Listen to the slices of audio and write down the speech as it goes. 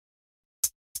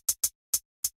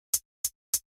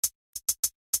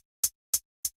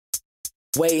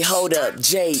Wait, hold up,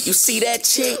 Jay, you see that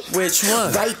chick? Which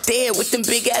one? Right there with them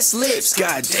big ass lips.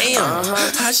 God damn,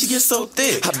 how'd she get so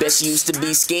thick? I bet she used to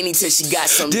be skinny till she got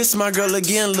some. This my girl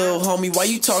again, little homie, why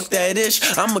you talk that ish?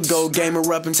 I'ma go game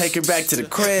her up and take her back to the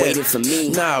crib. Waiting for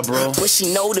me. Nah, bro. But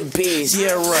she know the biz.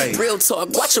 Yeah, right. Real talk,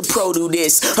 watch a pro do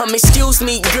this. Excuse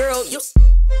me, girl, you.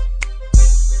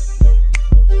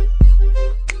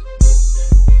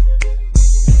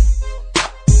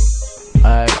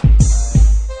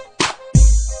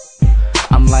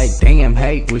 Like, damn,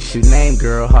 hey, what's your name,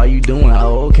 girl? How you doing?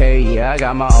 Oh, okay, yeah, I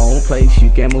got my own place. You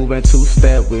can move in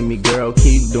two-step with me, girl.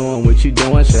 Keep doing what you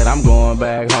doing. Shit, I'm going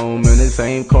back home in the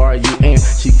same car you in.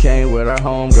 She came with her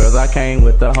homegirls, I came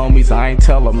with the homies. I ain't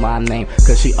tell her my name,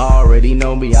 cause she already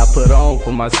know me. I put on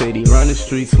for my city, run the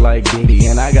streets like Diddy.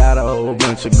 And I got a whole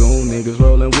bunch of goon niggas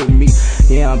rolling with me.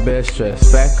 Yeah, I'm best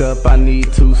dressed. Back up, I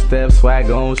need two-step.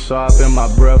 Swag on sharp and my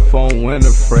breath on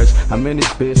winter fresh. I'm in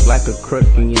this bitch like a crook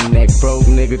in your neck. Broke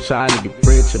nigga trying to get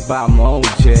rich about my own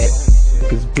jet.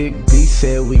 Cause Big B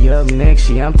said we up next.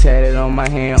 Yeah, I'm tatted on my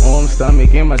hand, arm,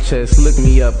 stomach, and my chest. Look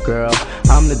me up, girl.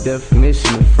 I'm the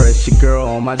definition of fresh. Your girl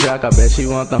on my jock, I bet she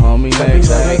want the homie next.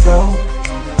 Everywhere I go,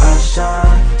 I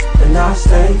shine and I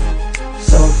stay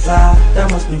so fly.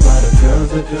 That must be why the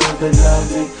girls they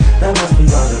love me. That must be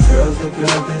why the girls they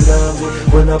love me.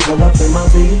 When I pull up in my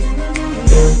beat,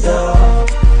 and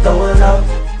throwing up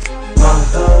my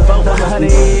hood. That must be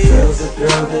why the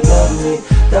girls they love me.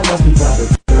 That must be why the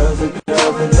girls they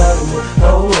love me.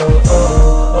 Oh, oh, oh,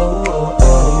 oh,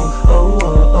 oh, oh,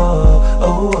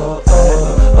 oh, oh,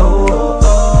 oh,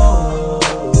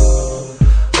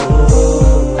 oh,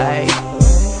 oh. Hey,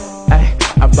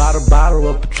 I bought a bottle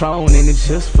of Patron and it's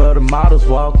just for the models.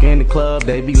 Walk in the club,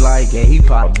 they be like, yeah, he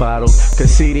pop bottles.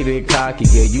 Conceited and cocky,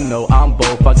 yeah, you know I'm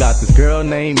both. I got this girl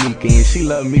named Mika and she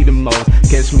love me the most.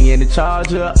 Catch me in the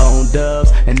Charger on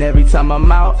Dubs, and every time I'm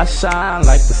out, I shine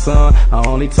like the sun. I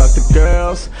only talk to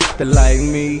girls that like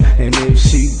me, and if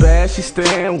she bad, she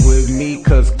staying with me.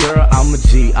 Cause girl, I'm a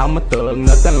G, I'm a thug,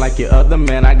 nothing like your other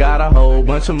man. I got a whole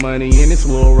bunch of money in this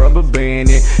little rubber band,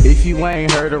 and if you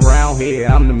ain't heard around here,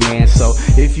 I'm the man. So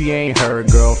if you ain't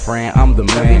heard, girlfriend, I'm the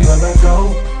man. Everywhere I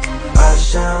go, I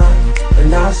shine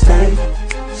and I stay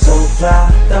so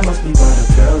fly. That must be why the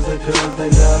girls they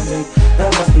love me.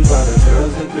 That must be why the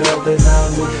girls they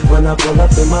love me. When I pull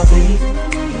up in my beat,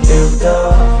 and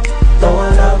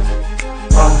throwing up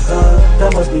my hood.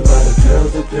 That must be why the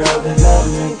girls they love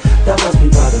me. That must be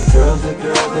why the girls they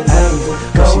love me.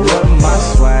 Cause she love my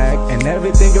swag and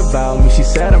everything about me. She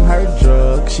said I'm her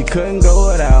drug, she couldn't go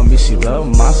without me. She love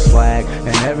my swag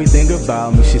and everything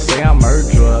about me. She say I'm her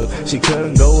drug, she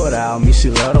couldn't go without me. She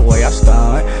love the way I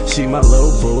stunt, she my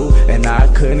little boo, and I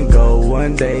couldn't go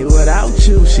one day without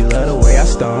you. She love the way I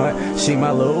stunt, she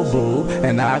my little boo,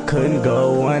 and I couldn't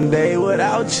go one day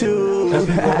without you.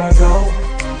 Everywhere I go,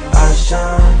 I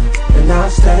shine and I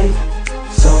stay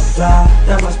so fly.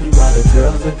 That must be why the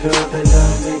girls they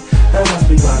love me. That must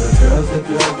be why the girls they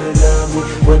love me.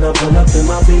 When I pull up in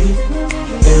my beat,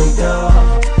 and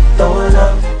throwing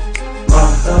up my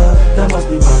hood. That must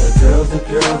be why the girls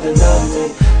they love me.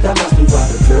 That must be why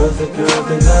the girls they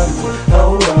love me.